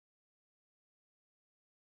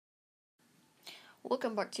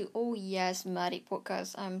Welcome back to Oh Yes Matic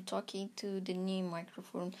Podcast. I'm talking to the new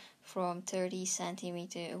microphone from 30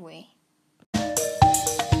 centimeter away.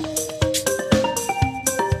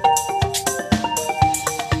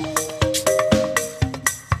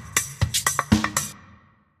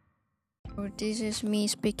 So this is me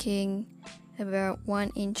speaking about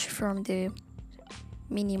 1 inch from the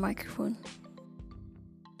mini microphone.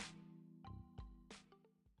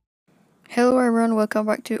 Hello everyone, welcome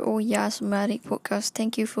back to Oh Yes Matic Podcast.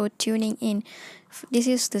 Thank you for tuning in. This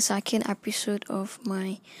is the second episode of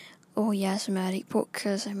my Oh Yes Matic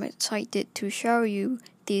Podcast. I'm excited to show you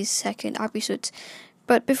these second episodes.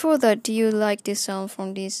 But before that, do you like the sound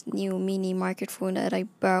from this new mini microphone that I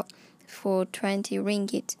bought for 20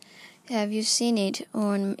 ringgit? Have you seen it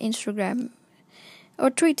on Instagram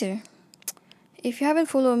or Twitter? If you haven't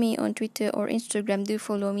followed me on Twitter or Instagram, do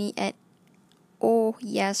follow me at Oh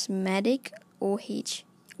Yes Medic,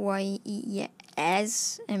 OHYESMEDIC,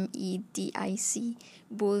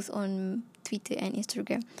 both on Twitter and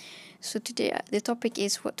Instagram. So today the topic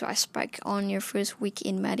is what to expect on your first week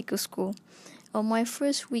in medical school. On my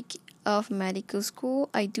first week of medical school,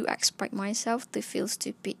 I do expect myself to feel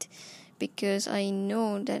stupid because I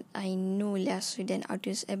know that I know less than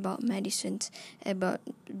others about medicines, about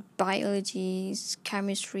biology,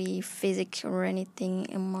 chemistry, physics, or anything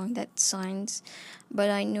among that science.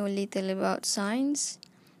 But I know little about science.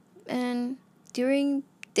 And during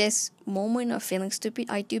this moment of feeling stupid,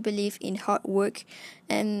 I do believe in hard work,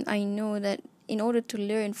 and I know that in order to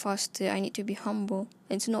learn faster, I need to be humble.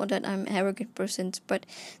 It's not that I'm an arrogant person, but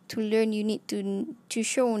to learn, you need to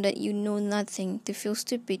show that you know nothing, to feel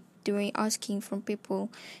stupid during asking from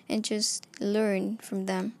people, and just learn from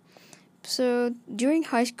them. So during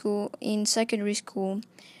high school, in secondary school,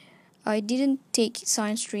 I didn't take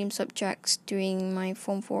science stream subjects during my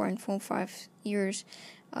Form 4 and Form 5 years.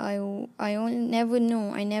 I only never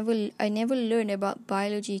know. I never learned about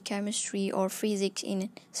biology, chemistry, or physics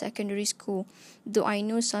in secondary school. Though I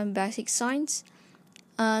know some basic science,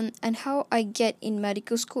 and how I get in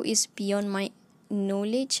medical school is beyond my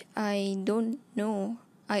knowledge. I don't know.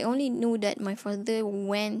 I only know that my father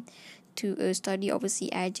went to a study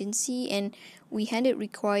overseas agency, and we handed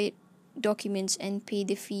required documents and pay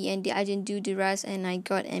the fee, and the agent do the rest, and I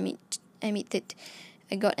got admitted.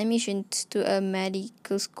 I got admission to a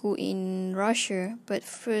medical school in Russia. But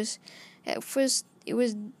at first, it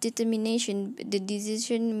was determination, the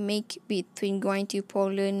decision make between going to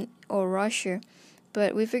Poland or Russia.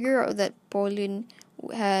 But we figured out that Poland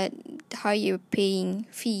had higher paying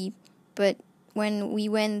fee. But when we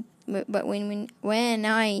went, but when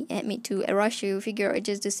I admit to Russia, we figure out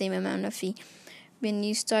just the same amount of fee. When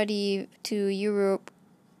you study to Europe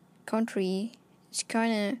country, it's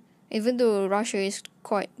kind of, even though Russia is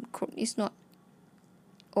it's not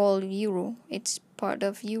all euro, it's part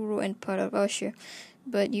of euro and part of Russia,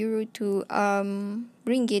 but euro to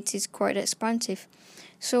ringgit is quite expensive.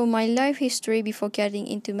 So my life history before getting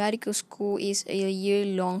into medical school is a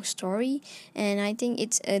year-long story, and I think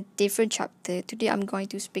it's a different chapter. Today I'm going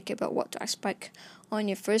to speak about what to expect on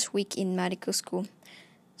your first week in medical school.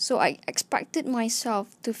 So I expected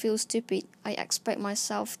myself to feel stupid. I expect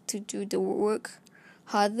myself to do the work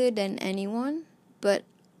harder than anyone, but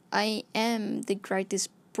I am the greatest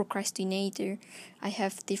procrastinator. I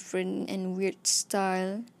have different and weird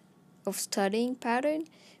style of studying pattern,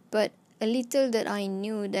 but a little that I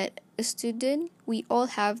knew that a student, we all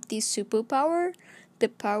have this superpower, the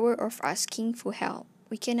power of asking for help.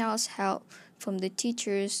 We can ask help from the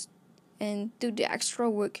teachers and do the extra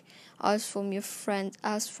work, ask from your friends,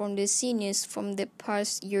 ask from the seniors from the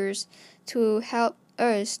past years to help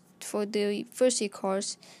us for the first year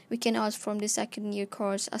course. We can ask from the second year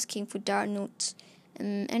course, asking for dark notes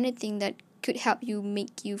and anything that could help you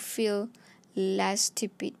make you feel less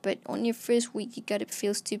stupid. But on your first week, you gotta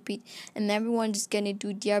feel stupid, and everyone is gonna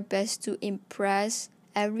do their best to impress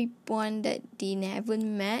everyone that they never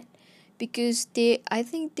met, because I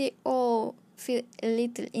think they all feel a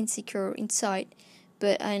little insecure inside.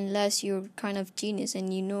 But unless you're kind of genius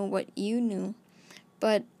and you know what you know,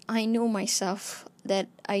 but I know myself that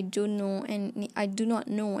I don't know, and I do not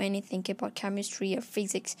know anything about chemistry or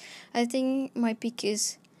physics. I think my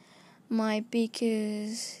biggest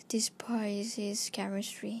despise is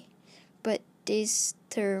chemistry. But this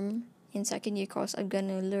term in second year course, I'm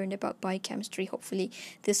gonna learn about biochemistry. Hopefully,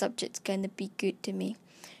 the subject's gonna be good to me,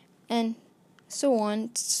 and so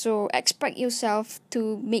on. So expect yourself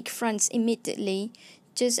to make friends immediately,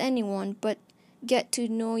 just anyone, but get to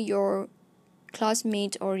know your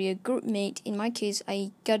classmate or your group mate. In my case,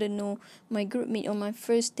 I got to know my group mate on my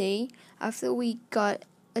first day after we got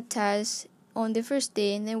a test on the first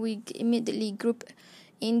day, and then we immediately group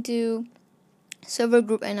into server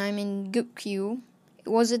group, and I'm in group Q. It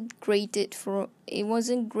wasn't graded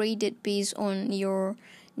based on your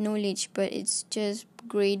knowledge, but it's just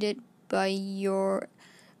graded by your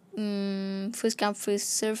first come first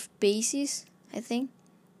serve basis, I think,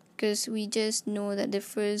 because we just know that the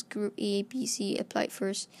first group A, B, C applied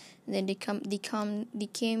first, and then they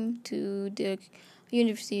came to the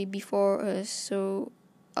university before us. So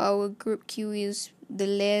our group Q is the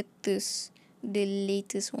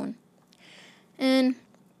latest one. And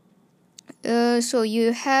so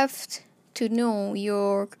you have to know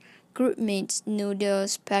your group mates, know their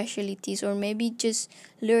specialties, or maybe just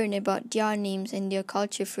learn about their names and their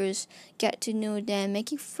culture first. Get to know them.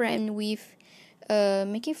 Making friends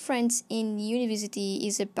in university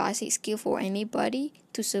is a basic skill for anybody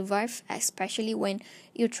to survive, especially when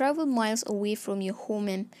you travel miles away from your home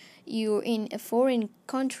and you're in a foreign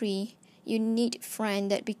country. You need friends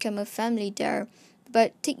that become a family there.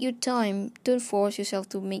 But take your time. Don't force yourself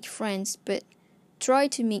to make friends, but try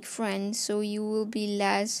to make friends so you will be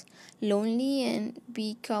less lonely and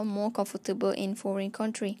become more comfortable in foreign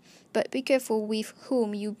country. But be careful with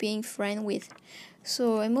whom you being friend with.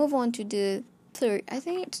 So I move on to the third. I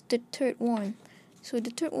think it's the third one. So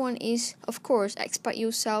the third one is, of course, expect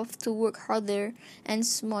yourself to work harder and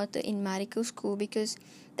smarter in medical school, because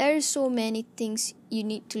there are so many things you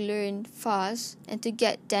need to learn fast and to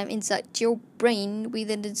get them inside your brain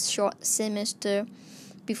within the short semester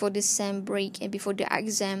before the sem break and before the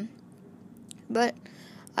exam. But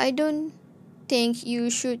I don't think you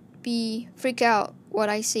should be freak out what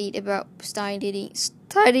I said about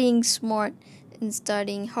studying smart and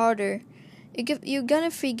studying harder. You're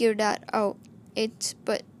gonna figure that out.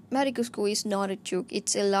 But medical school is not a joke.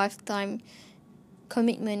 It's a lifetime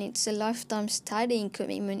commitment. It's a lifetime studying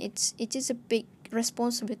commitment. It is a big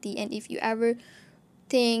responsibility. And if you ever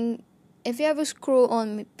scroll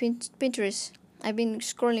on Pinterest, I've been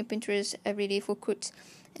scrolling Pinterest every day for quotes,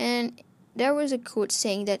 and there was a quote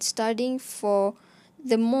saying that studying for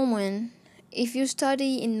the moment. If you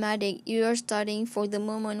study in medic, you are studying for the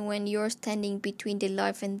moment when you're standing between the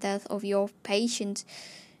life and death of your patients.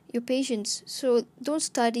 So don't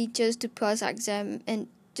study just to pass exam and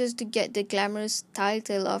just to get the glamorous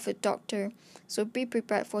title of a doctor. So be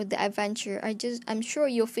prepared for the adventure. I'm sure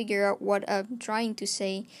you'll figure out what I'm trying to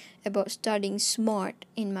say about studying smart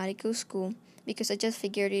in medical school, because I just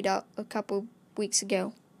figured it out a couple weeks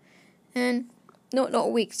ago. And no,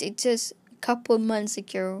 not weeks, it's just a couple months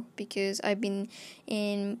ago, because I've been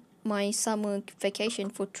in my summer vacation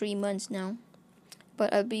for 3 months now.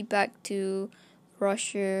 But I'll be back to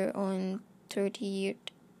Russia on 30th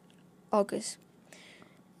August.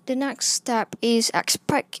 The next step is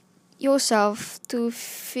expect yourself to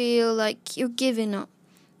feel like you're giving up.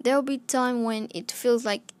 There'll be time when it feels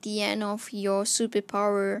like the end of your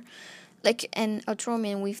superpower, like an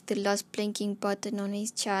Ultraman with the last blinking button on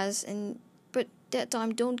his chest. But that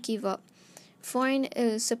time, don't give up. Find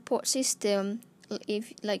a support system,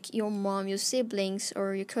 if like your mom, your siblings,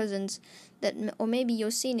 or your cousins, or maybe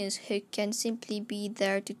your seniors, who can simply be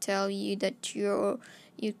there to tell you that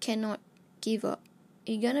you cannot give up.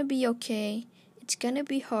 You're gonna be okay. It's gonna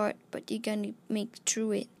be hard, but you're gonna make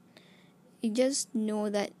through it. You just know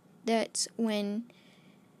that's when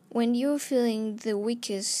you're feeling the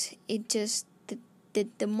weakest. It just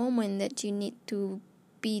the moment that you need to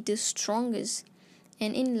be the strongest.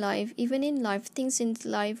 And even in life, things in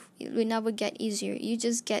life will never get easier. You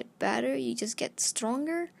just get better. You just get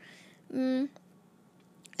stronger. I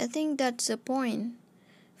think that's the point.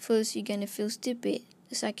 First, you're gonna feel stupid.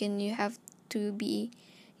 Second, you have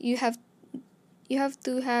you have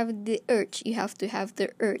to have the urge. You have to have the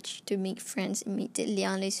urge to make friends immediately.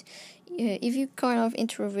 Unless, if you're kind of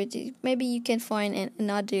introverted, maybe you can find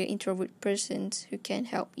another introvert person who can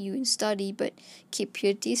help you in study, but keep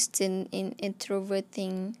your distance in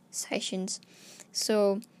introverting sessions.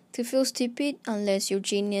 So to feel stupid, unless you're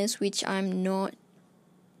genius, which I'm not,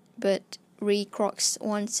 but Ray Kroc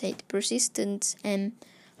once said, persistence and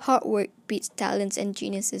hard work beats talents and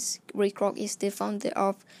geniuses. Ray Kroc is the founder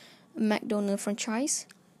of McDonald's franchise.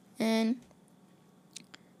 And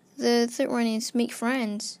the third one is make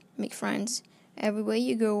friends. Make friends everywhere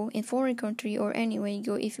you go, in foreign country or anywhere you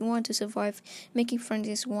go. If you want to survive, making friends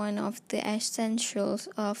is one of the essentials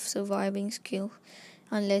of surviving skill.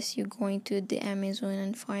 Unless you're going to the Amazon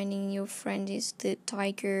and finding your friend is the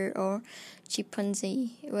tiger or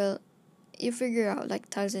chimpanzee. Well, you figure out like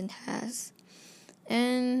Tarzan has.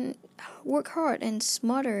 And work hard and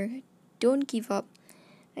smarter. Don't give up.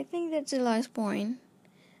 I think that's the last point.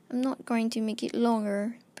 I'm not going to make it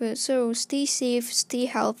longer, But so stay safe, stay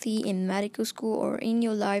healthy in medical school or in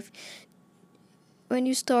your life. When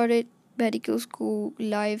you started medical school,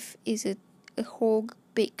 life is a whole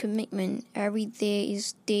big commitment. Every day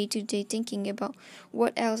is day to day thinking about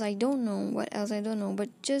what else I don't know. But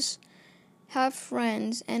just have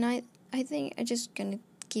friends, and I think I'm just gonna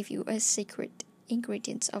give you a secret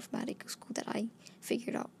ingredients of medical school that I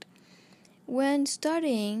figured out. When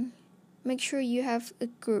studying, make sure you have a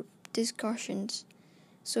group discussions.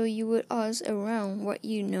 So you would ask around what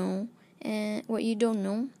you know and what you don't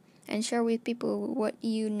know, and share with people what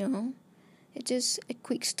you know. It's just a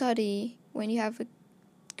quick study. When you have a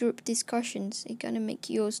group discussions, it's gonna make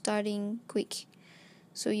your studying quick.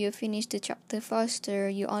 So you finish the chapter faster,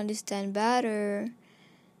 you understand better.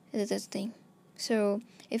 That's the thing. So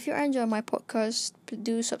if you enjoy my podcast,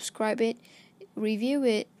 do subscribe it, review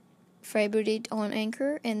it, favorite it on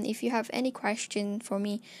Anchor. And if you have any question for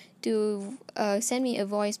me, do send me a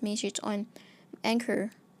voice message on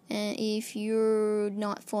Anchor. And if you're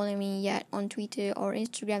not following me yet on Twitter or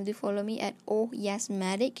Instagram, do follow me at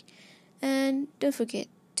OhYesMedic. And don't forget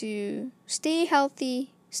to stay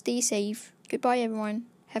healthy, stay safe. Goodbye, everyone.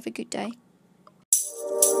 Have a good day.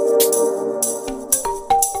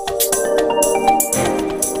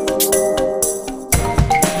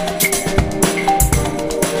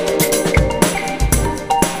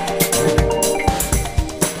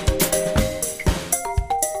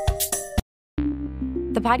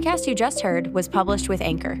 The podcast you just heard was published with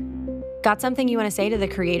Anchor. Got something you want to say to the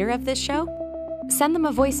creator of this show? Send them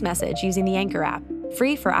a voice message using the Anchor app,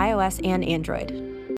 free for iOS and Android.